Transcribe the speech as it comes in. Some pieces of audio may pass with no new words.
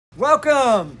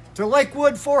Welcome to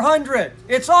Lakewood 400.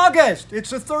 It's August.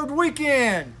 It's the third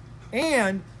weekend.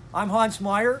 And I'm Hans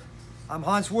Meyer. I'm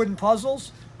Hans Wooden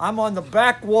Puzzles. I'm on the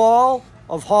back wall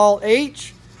of Hall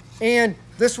H. And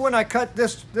this one I cut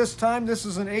this time. This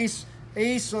is an Ace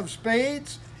of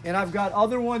Spades. And I've got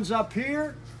other ones up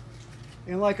here.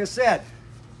 And like I said,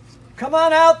 come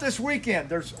on out this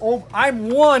weekend. I'm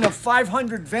one of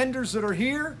 500 vendors that are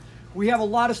here. We have a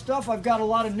lot of stuff. I've got a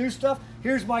lot of new stuff.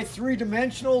 Here's my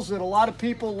three-dimensionals that a lot of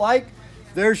people like.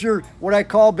 There's your, what I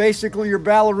call basically your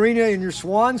ballerina and your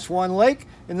Swan Lake.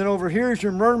 And then over here is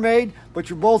your mermaid, but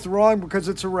you're both wrong because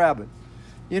it's a rabbit.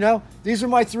 You know, these are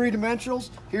my three-dimensionals.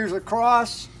 Here's a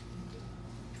cross.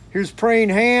 Here's praying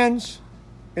hands.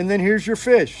 And then here's your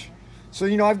fish. So,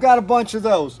 you know, I've got a bunch of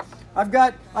those. I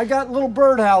got little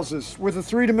bird houses with a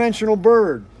three-dimensional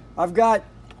bird. I've got,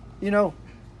 you know,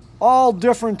 all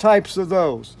different types of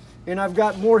those. And I've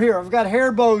got more here. I've got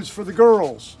hair bows for the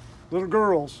girls, little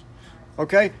girls.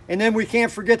 Okay, and then we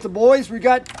can't forget the boys. We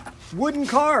got wooden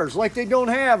cars like they don't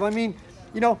have. I mean,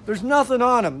 you know, there's nothing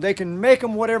on them. They can make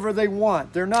them whatever they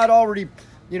want. They're not already,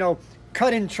 you know,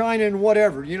 cut in China and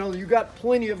whatever. You know, you got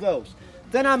plenty of those.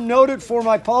 Then I'm noted for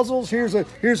my puzzles. Here's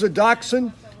a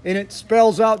dachshund, and it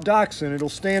spells out dachshund. It'll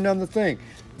stand on the thing.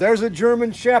 There's a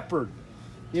German Shepherd,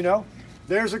 you know.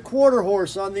 There's a quarter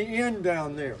horse on the end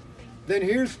down there. Then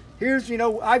here's you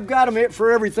know, I've got them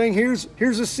for everything. Here's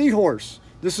a seahorse.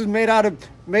 This is made out of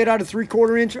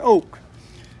 3/4 inch oak.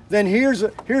 Then here's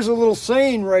a little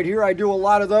saying right here. I do a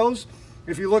lot of those.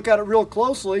 If you look at it real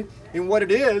closely, and what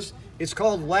it is, it's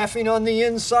called laughing on the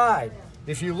inside.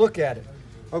 If you look at it,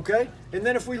 okay. And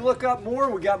then if we look up more,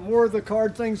 we got more of the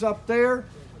card things up there.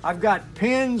 I've got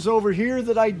pins over here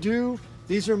that I do.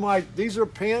 These are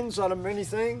pins out of many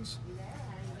things.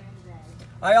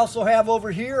 I also have over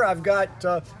here, I've got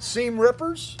seam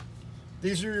rippers.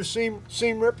 These are your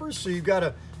seam rippers. So you've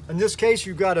got in this case,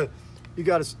 you've got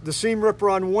the seam ripper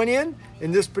on one end,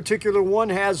 and this particular one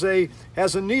has a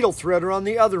needle threader on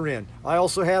the other end. I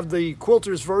also have the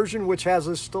quilter's version, which has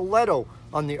a stiletto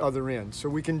on the other end. So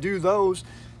we can do those.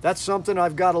 That's something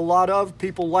I've got a lot of.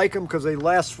 People like them because they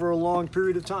last for a long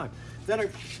period of time. Then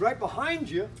right behind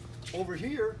you, over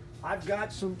here, I've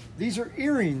got these are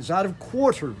earrings out of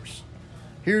quarters.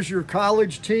 Here's your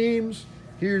college teams.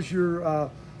 Here's your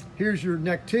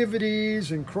nectivities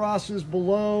and crosses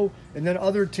below, and then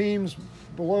other teams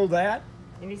below that.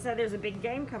 And you said there's a big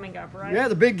game coming up, right? Yeah,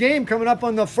 the big game coming up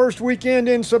on the first weekend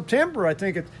in September. I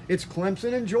think it's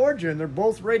Clemson and Georgia, and they're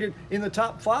both rated in the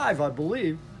top 5, I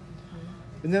believe.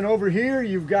 And then over here,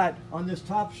 you've got, on this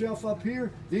top shelf up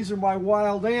here, these are my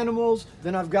wild animals.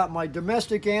 Then I've got my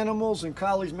domestic animals and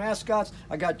college mascots.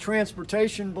 I got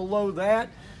transportation below that.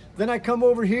 Then I come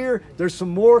over here, there's some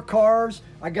more cars.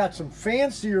 I got some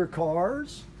fancier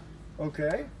cars,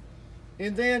 okay?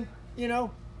 And then, you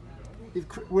know,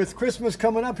 with Christmas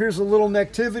coming up, here's a little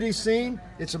nativity scene.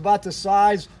 It's about the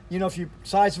size, you know,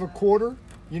 size of a quarter.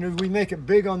 You know, we make it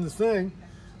big on the thing.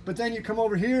 But then you come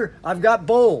over here, I've got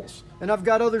bowls, and I've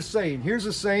got other saying. Here's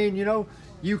a saying, you know,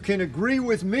 you can agree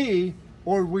with me,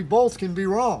 or we both can be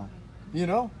wrong, you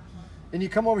know? And you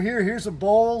come over here, here's the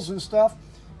bowls and stuff.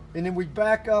 And then we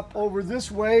back up over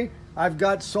this way. I've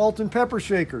got salt and pepper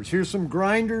shakers. Here's some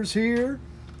grinders here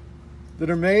that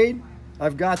are made.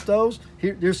 I've got those.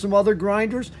 There's some other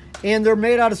grinders. And they're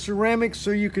made out of ceramics,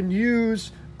 so you can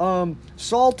use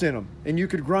salt in them. And you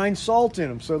could grind salt in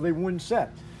them so they wouldn't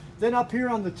set. Then up here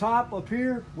on the top, up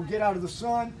here, we'll get out of the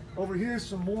sun. Over here,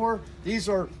 some more. These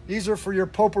are for your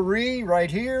potpourri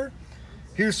right here.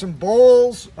 Here's some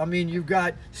bowls. I mean, you've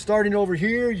got, starting over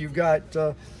here, you've got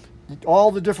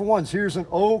all the different ones. Here's an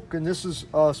oak, and this is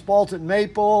spalted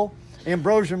maple,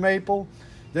 ambrosia maple.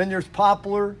 Then there's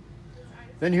poplar.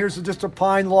 Then here's just a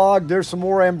pine log. There's some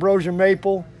more ambrosia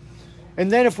maple. And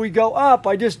then if we go up,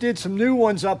 I just did some new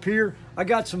ones up here. I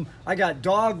got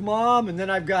dog mom, and then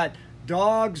I've got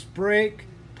dogs breaks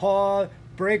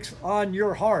on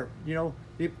your heart. You know,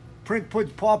 it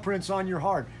puts paw prints on your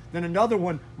heart. Then another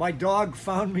one, my dog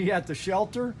found me at the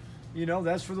shelter. You know,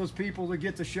 that's for those people that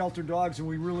get the shelter dogs, and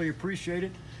we really appreciate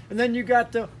it. And then you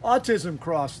got the autism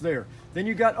cross there. Then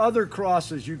you got other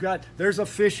crosses. There's a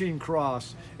fishing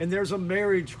cross, and there's a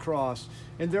marriage cross,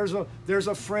 and there's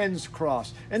a friend's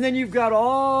cross. And then you've got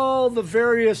all the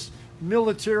various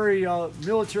military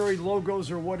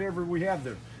logos or whatever we have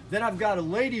there. Then I've got a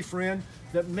lady friend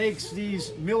that makes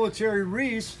these military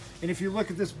wreaths, and if you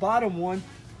look at this bottom one,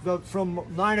 from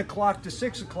 9 o'clock to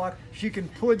 6 o'clock, she can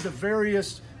put the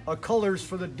various colors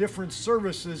for the different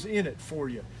services in it for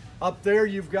you. Up there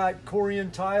you've got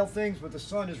Korean tile things, but the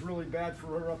sun is really bad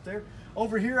for her up there.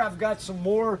 Over here I've got some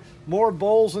more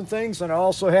bowls and things, and I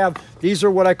also have, these are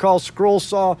what I call scroll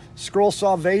saw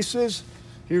vases.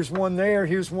 Here's one there,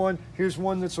 here's one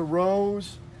that's a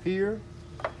rose here.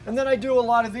 And then I do a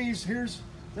lot of these.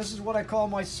 This is what I call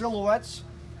my silhouettes.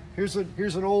 Here's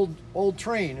an old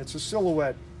train. It's a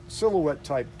silhouette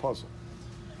type puzzle.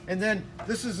 And then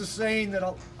this is a saying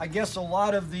that I guess a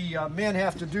lot of the men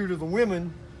have to do to the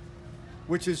women,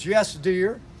 which is yes,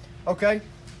 dear. Okay,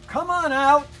 come on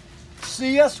out,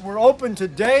 see us. We're open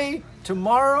today,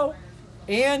 tomorrow,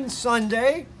 and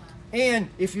Sunday. And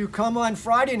if you come on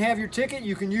Friday and have your ticket,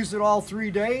 you can use it all 3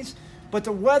 days. But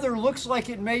the weather looks like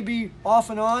it may be off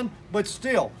and on, but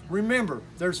still, remember,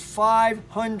 there's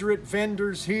 500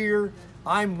 vendors here.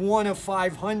 I'm one of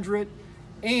 500,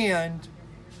 and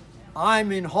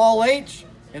I'm in Hall H,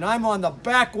 and I'm on the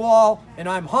back wall, and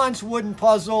I'm Hans Wooden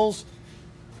Puzzles,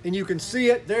 and you can see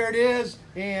it, there it is,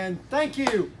 and thank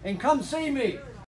you, and come see me.